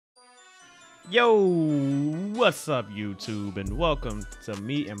Yo, what's up YouTube, and welcome to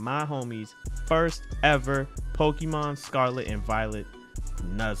me and my homies' first ever Pokemon Scarlet and Violet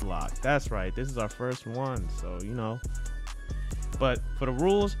Nuzlocke. That's right, this is our first one, so you know. But for the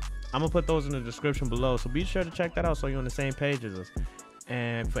rules, I'm gonna put those in the description below, so be sure to check that out so you're on the same page as us.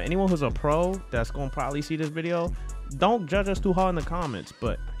 And for anyone who's a pro that's gonna probably see this video, don't judge us too hard in the comments.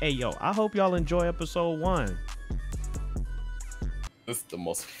 But hey yo, I hope y'all enjoy episode 1. This is the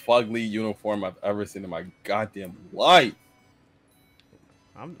most fugly uniform I've ever seen in my goddamn life.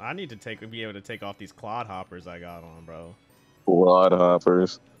 I need to be able to take off these clod hoppers I got on, bro. Clod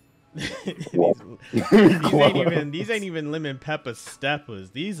hoppers. these ain't even lemon pepper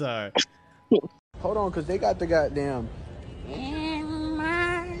steppers. These are. Hold on, cause they got the goddamn.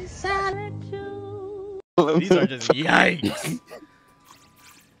 These are just yikes.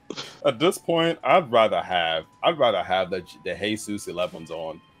 At this point, I'd rather have the Jesus 11s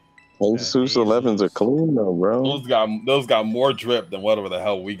on. Jesus 11s are clean though, bro. Those got more drip than whatever the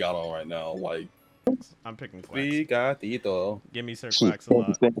hell we got on right now. Like, I'm picking Quacks. we got Tito. Give me Sir Quacks a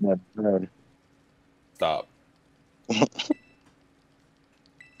lot. Stop.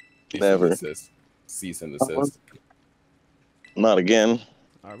 Never. Cease and desist. Not again.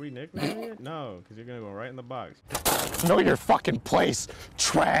 Are we nicknaming it? No, because you're gonna go right in the box. Know your fucking place,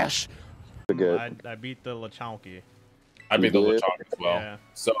 trash. I beat the Lechonky. I beat the Lechonky as well. Yeah.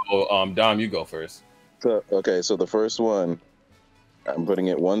 So, Dom, you go first. So, okay, so the first one, I'm putting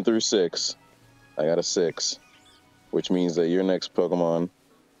it 1 through 6. I got a 6, which means that your next Pokemon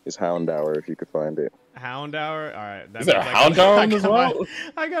is Houndour, if you could find it. Houndour? Alright. Is there a Houndour as well?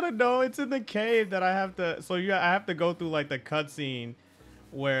 I gotta know it's in the cave that I have to. So I have to go through like the cutscene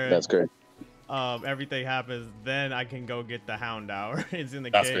where That's great. Everything happens. Then I can go get the Houndour. It's in the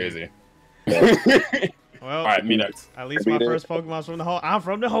That's cave. Crazy. Well, all right, me next. At least my first Pokemon's from the Hoenn. I'm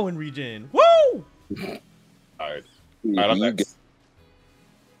from the Hoenn region. Woo! All right, I'm next.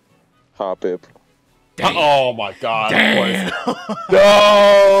 Hoppip. Oh my god. Damn.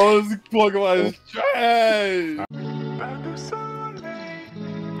 No, this Pokemon is trash.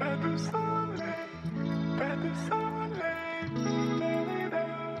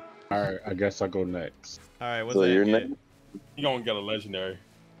 Alright, I guess I'll go next. Alright, what's So that? you're next. You gonna get a legendary.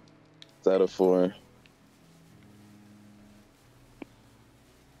 It's out of 4.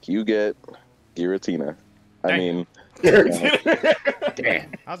 You get Giratina. I mean, Damn.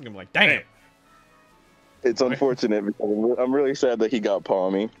 Damn. I was gonna be like, damn. it's unfortunate because I'm really sad that he got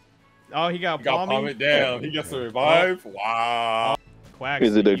Palmy. Oh, he got Got Palmy. Palmy down. He gets to revive. Wow. Quacks.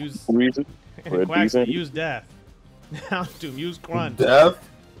 Is it a use reason? Or a Quacks, decent? use death. Dude, use grunt. Death?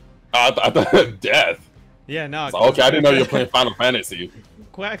 I thought death. Yeah, no. So, okay, I didn't know you were playing Final Fantasy.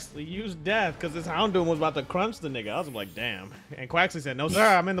 Quaxley used death because this Houndoom was about to crunch the nigga. I was like, damn. And Quaxley said, no, sir,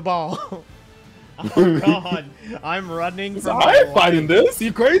 I'm in the ball. Oh, God. I'm running from I'm fighting this.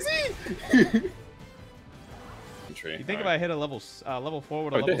 You crazy? You think if I hit a level 4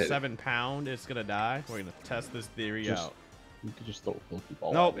 with a Oh, level 7 pound, it's going to die? We're going to test this theory out. You could just throw a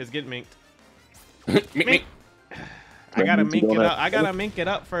Pokeball. Nope, it's getting minked. Mink. I gotta mink it up. I gotta mink it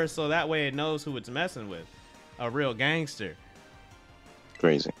up first so that way it knows who it's messing with. A real gangster.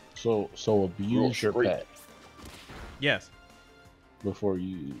 Crazy. So abuse your pet Yes. before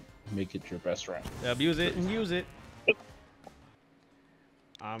you make it your best friend. Abuse it and use it.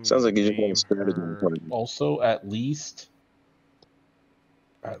 Sounds like you just want a strategy. Also, at least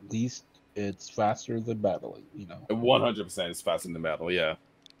it's faster than battling. You know. 100% is faster than battle. Yeah.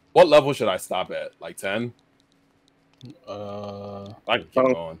 What level should I stop at? Like 10? I can keep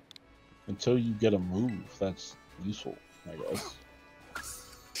going. Until you get a move that's useful, I guess.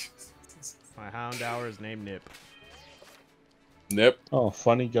 My Houndour is named Nip. Nip. Oh,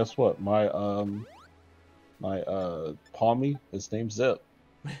 funny. Guess what? My Palmy, his name's Zip.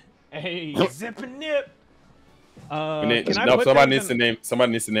 Hey, Zip and Nip. Somebody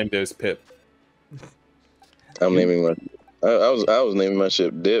needs to name theirs Pip. I'm naming my. I was naming my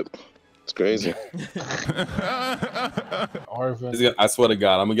ship Dip. It's crazy. Arvin. I swear to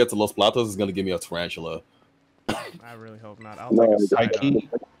God, I'm gonna get to Los Platos. It's gonna give me a tarantula. I really hope not. I'll No, take a side Psyche.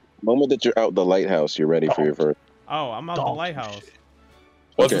 on. The moment that you're out the lighthouse, you're ready for your first. Oh, I'm out the Donkey lighthouse. shit.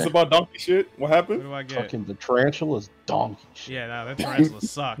 What's Okay. this about donkey shit? What What happened? do I get? Fucking the tarantula's donkey shit. Yeah, no, that tarantula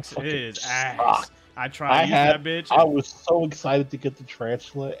sucks. It is ass. sucks. I tried to use that bitch. I was so excited to get the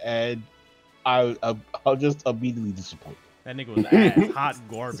tarantula, and I just immediately disappointed. That nigga was ass. Hot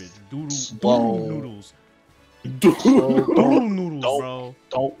garbage. Doodle Slow. noodles. So Doodle noodles, don't- bro.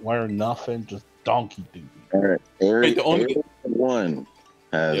 don't learn nothing, just donkey duty. All right, Area the only- 1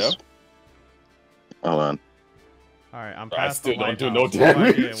 has. Yeah. Hold on. All right, I'm I past still the don't lighthouse. do no What do I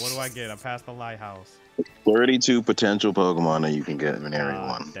damage. get? What do I get? I'm past the lighthouse. 32 potential Pokemon that you can get in area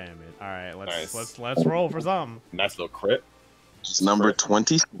Ah, 1. damn it! All right, Nice. let's roll for something. Nice little crit. It's number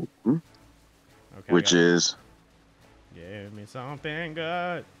 20, Okay, which is give me something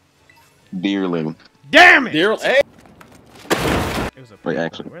good. Deerling. Damn it! Dear, hey. It was a Wait, pink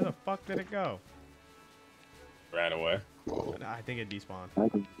actually- one. Where the fuck did it go? Ran away. I think it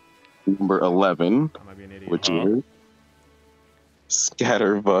despawned. Number 11, I might be an idiot. which is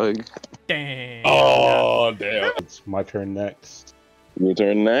Scatterbug. Damn. Oh, damn. It's my turn next. Your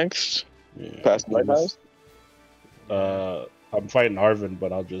turn next. Yeah. Past the lighthouse. I'm fighting Arvin,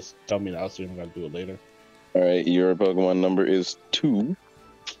 but I'll just tell me now so I'm gonna do it later. All right, your Pokemon number is 2.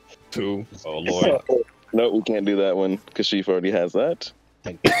 2. Oh, Lord. No, we can't do that one because Sheaf already has that.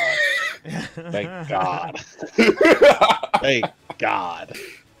 Thank God. Thank God. Thank God.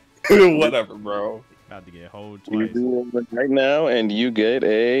 Whatever, bro. About to get hold You twice. do it right now, and you get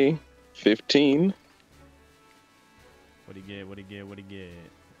a 15. What do you get? What do you get? What do you get?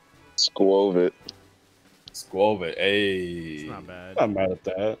 Squovit. Squove it. Hey. It's not bad. I'm mad at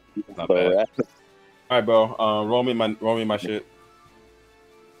that. Not bad. All right, bro. Roll me my shit.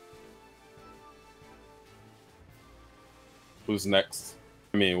 Who's next?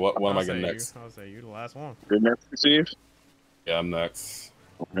 I mean, what am I getting next? I'll say you the last one. You're next, Steve. Yeah, I'm next.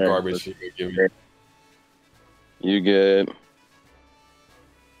 Alright, Garbage shit. Give me. You get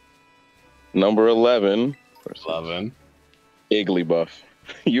number 11. 11. Igglybuff.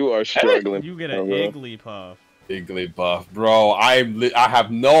 You are struggling. You get an Igglypuff. Igglybuff, bro. I have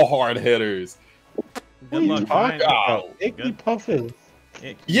no hard hitters. Good luck finding Ow. Igglypuff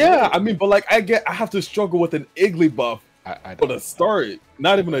is. Yeah, I mean, but like I have to struggle with an Igglybuff I for the start.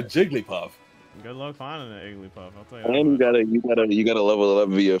 Not even a Jigglypuff. Good luck finding an Igglypuff. I'll tell you And that. you gotta level it up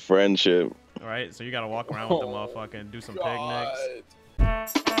via friendship. All right, so you gotta walk around with the motherfucker and do some picnics.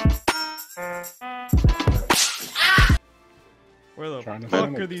 Where the Trying to fuck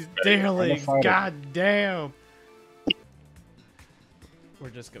find are it. these Trying to deerlings? find it. God damn. We're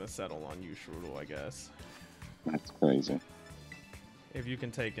just gonna settle on you, Strudel, I guess. That's crazy. If you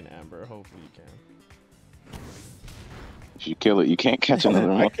can take an Amber, hopefully you can. If you kill it, you can't catch another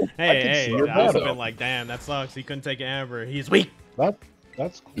one. Hey, see your I was a battle. bit like, damn, that sucks. He couldn't take an Amber. He's weak.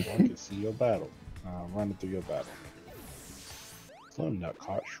 That's cool. I can see your battle. Running through your battle. Slim that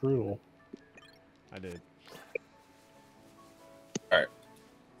caught Shrill. I did. Alright.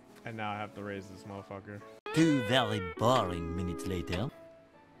 And now I have to raise this motherfucker. 2 very boring minutes later.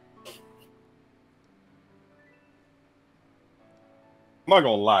 I'm not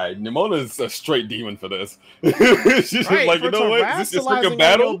gonna lie, Nemona's a straight demon for this. She's just like, you know what? Is this your terrassalizing freaking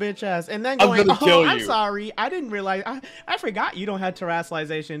battle? your bitch ass, and then I'm going, gonna kill I'm you." sorry, I didn't realize, I forgot you don't have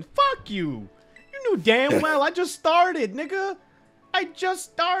terrassalization. Fuck you. You knew damn well I just started, nigga. I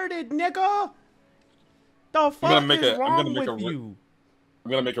just started, nigga. The fuck is wrong with you?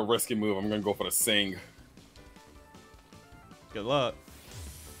 I'm gonna make a risky move. I'm gonna go for the Sing. Good luck.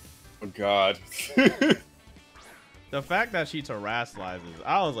 Oh god. The fact that she terrassalizes,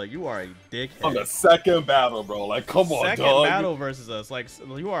 I was like, you are a dickhead. On the second battle, bro. Like, come on, Second dog. battle versus us, like,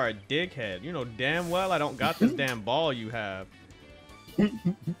 you are a dickhead. You know damn well I don't got this damn ball you have.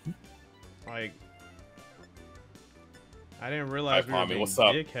 Like, I didn't realize we were Pommy, being what's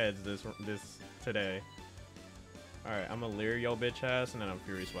up? dickheads this today. All right, I'm gonna leer your bitch ass, and then I'm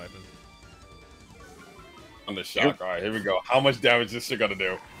fury swiping. On the shock. All right, here we go. How much damage this shit gonna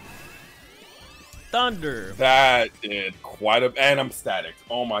do? Thunder. That did quite a. And I'm static.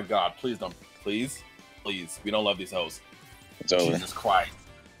 Oh my god. Please don't. Please. Please. We don't love these hoes. It's over. Jesus Christ.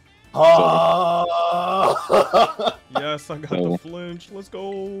 Yes, I got the flinch. Let's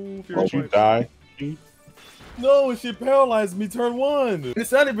go. Fury You swipe. die. No, she paralyzed me turn 1.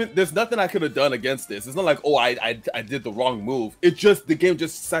 It's not even. There's nothing I could have done against this. It's not like, oh, I did the wrong move. It just the game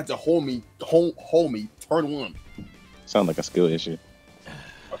just decided to hold me turn 1. Sound like a skill issue.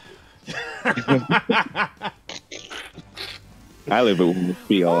 I live it with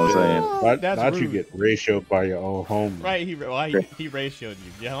me, all I'm saying. Not you rude. get ratioed by your own home. Right, he ratioed you.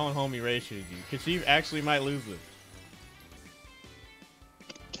 Your own homie ratioed you. Because she actually might lose this.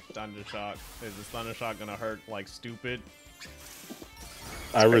 Thunder shock. Is this thunder shock gonna hurt like stupid?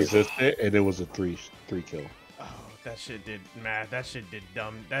 I resisted, and it was a three kill. Oh, that shit did that shit did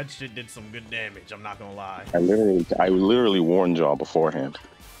dumb. That shit did some good damage. I'm not gonna lie. I literally warned y'all beforehand.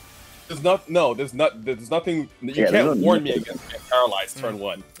 There's nothing. You Yeah, can't there's warn me nothing. against being paralyzed turn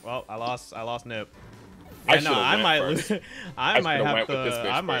 1. Well, I lost Nip. I Yeah, no, should've I went might first. lose. I might should've have went with this to.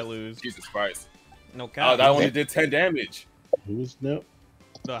 bitch I might first. lose. Jesus Christ. No Oh, cap. that only did 10 damage. Who's no?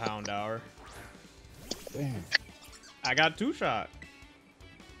 The Hound Hour. Damn. I got 2-shot.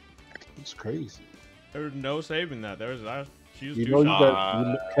 It's crazy. There's no saving that. She was You 2 know,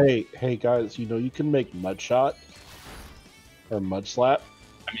 shot. hey guys, you know you can make mud shot or mud slap.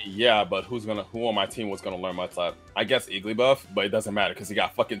 I mean, yeah, but who on my team was gonna learn my slap? I guess Igglybuff, but it doesn't matter because he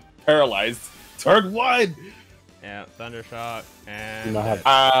got fucking paralyzed. Turn 1. Yeah, Thunder Shock and. You know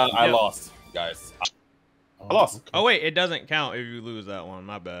how- I Yep. lost, guys. I lost. Okay. Oh wait, it doesn't count if you lose that one.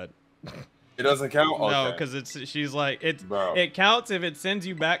 My bad. It doesn't count. No, Okay. because she's like Bro. it counts if it sends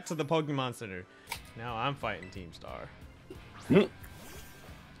you back to the Pokemon Center. Now I'm fighting Team Star.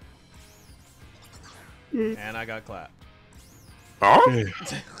 And I got clapped. Huh?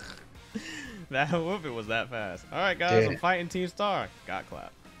 That whoop, it was that fast. All right, guys, I'm Yeah. fighting Team Star. Got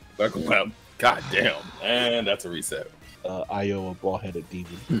clapped. God damn. And that's a reset. Io, a ball-headed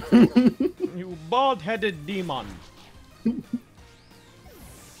demon. You bald-headed demon.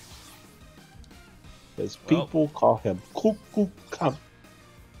 As people call him Cuckoo Kam,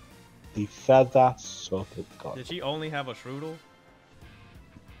 the feather serpent god. Did she only have a Shroodle?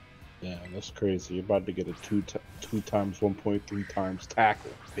 Yeah, that's crazy. You're about to get a 2 times 1.3 times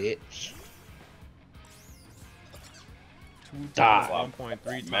tackle, bitch. 2 Die. times 1.3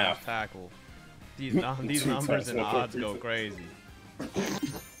 times Math. tackle. These numbers 2 and times odds 1.3. go crazy.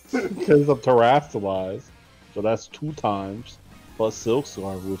 Because I'm terrestrialized, so that's 2 times plus Silk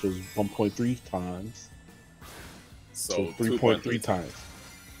Scarf, which is 1.3 times. So 3.3 times.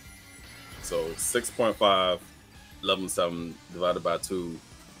 So 6.5, 11.7 divided by 2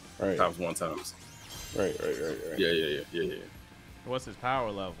 Right. times 1 times. Right. Yeah. What's his power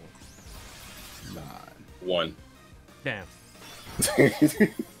level? 1. Damn,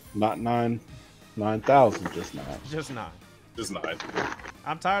 Not 9,000, just 9. just 9. Just 9.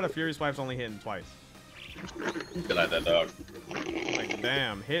 I'm tired of Fury Swipes only hitting twice. Get like that, dog. Like,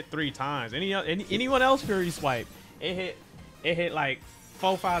 damn, hit 3 times. Anyone else Fury Swipe? It hit like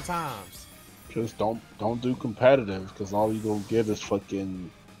 4-5 times. Just don't do competitive, because all you gonna get is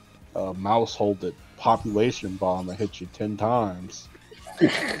fucking mouse holded population bomb that hits you 10 times.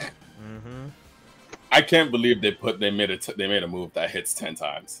 Mm-hmm. I can't believe they made a move that hits 10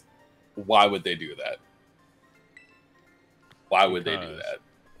 times. Why would they do that? Why would they do that?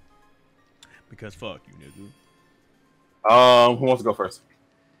 Because fuck you, nigga. Who wants to go first?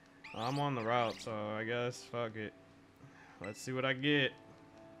 I'm on the route, so I guess fuck it. Let's see what I get.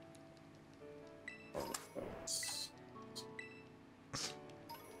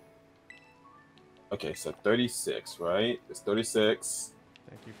 Okay, so 36, right? It's 36.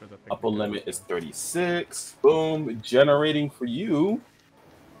 Thank you for the Upper limit is 36. Boom. Generating for you.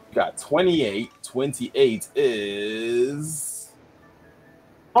 Got 28. 28 is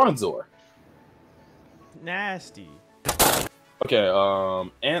Bronzor. nasty. Okay,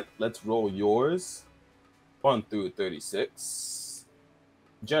 Ant, let's roll yours. 1 through 36.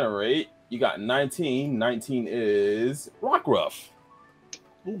 Generate. You got 19. 19 is Rockruff.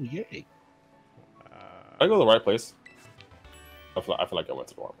 Oh yay! I go to the right place. I feel like I went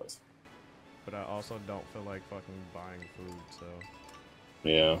to the wrong place. But I also don't feel like fucking buying food, so.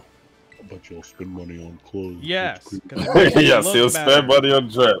 Yeah. But you'll spend money on clothes. Yes. That's 'cause it makes me Yes, look he'll better. spend money on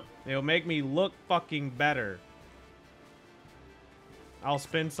drip. It'll make me look fucking better. I'll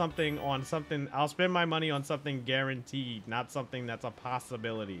spend my money on something guaranteed, not something that's a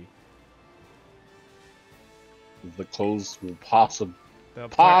possibility. The clothes will possibly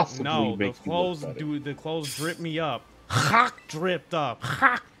No, the make you clothes look better. the clothes drip me up. Ha! Dripped up.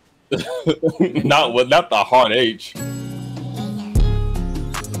 Ha! Not the hard H.